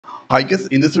Hi guys,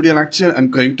 in this video lecture I'm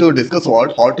going to discuss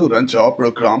about how to run Java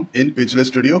program in Visual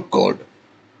Studio Code.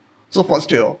 So first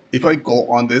here, if I go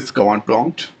on this command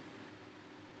prompt,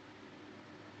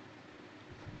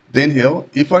 then here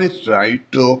if I write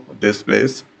to this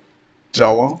place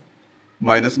Java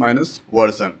minus minus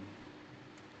version,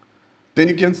 then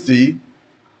you can see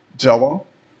Java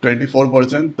 24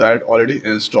 version that already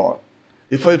installed.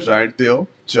 If I write there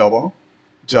Java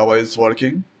is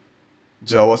working,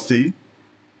 Java C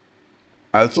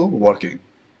also working.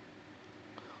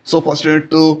 So first you need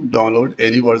to download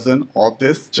any version of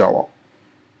this Java.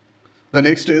 The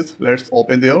next is let's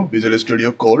open their Visual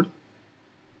Studio Code.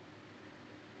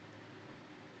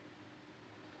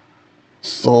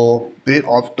 So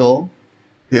thereafter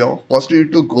here first you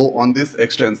need to go on this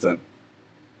extension,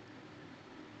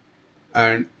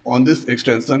 and on this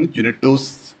extension you need to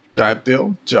type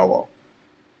there Java.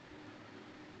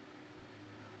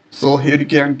 So here you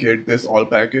can get this all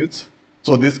package.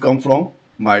 So this come from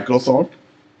Microsoft,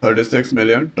 36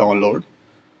 million download.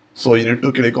 So you need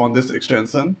to click on this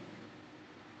extension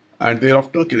and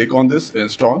thereafter click on this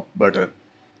install button.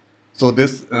 So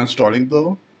this installing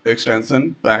the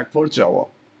extension pack for Java.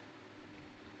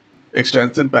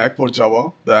 Extension pack for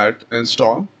Java that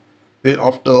install.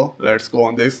 Thereafter let's go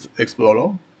on this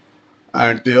Explorer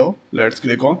and there let's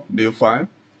click on new file.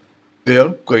 They're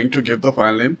going to give the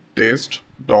file name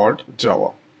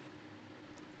test.java.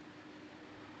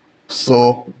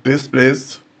 So this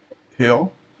place here.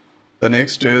 The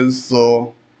next is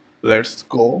let's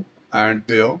go and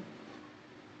they're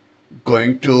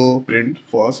going to print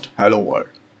first hello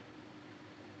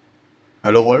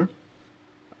world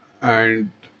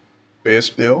and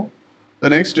paste there. The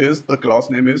next is the class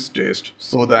name is test,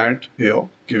 so that here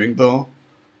giving the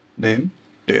name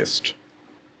test,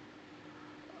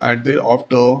 and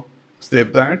thereafter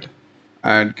save that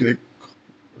and click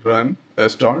run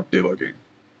start debugging.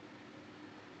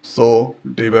 So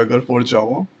debugger for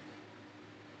Java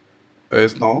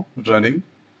is now running.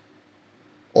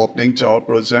 Opening Java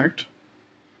project,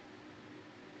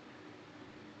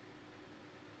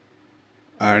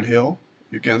 and here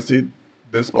you can see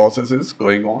this process is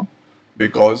going on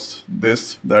because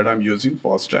this that I'm using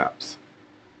for steps.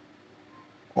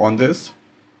 On this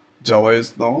Java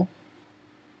is now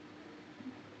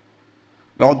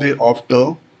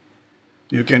thereafter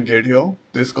you can get here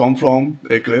this come from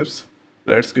Eclipse.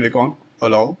 Let's click on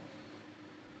allow,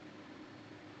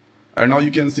 and now you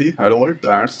can see hello world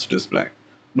that's displaying.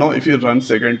 Now if you run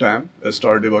second time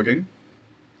start debugging,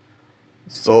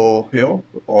 so here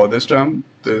or this time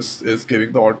this is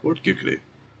giving the output quickly.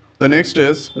 The next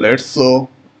is let's or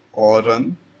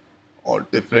run or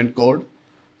different code.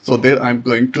 So there I'm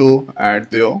going to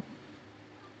add there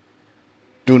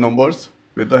two numbers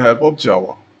with the help of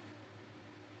Java.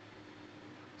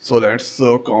 So let's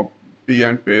copy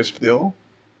and paste there.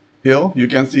 Here you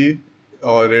can see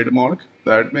a red mark.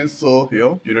 That means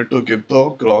here you need to give the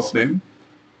class name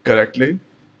correctly,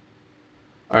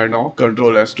 and now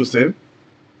Control S to save.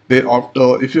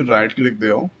 Thereafter if you right click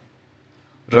there,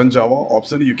 run Java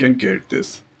option, you can get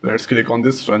this. Let's click on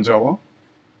this run Java,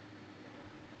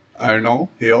 and now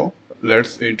here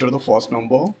let's enter the first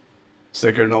number,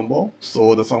 second number.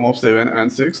 So the sum of 7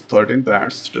 and 6, 13,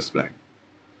 that's displaying.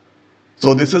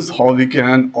 So this is how we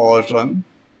can run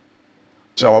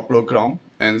Java program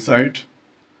inside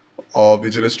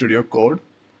Visual Studio Code.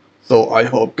 So I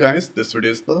hope guys this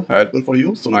video is helpful for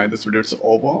you. So now this video is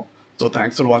over. So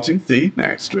thanks for watching. See you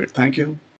next video. Thank you.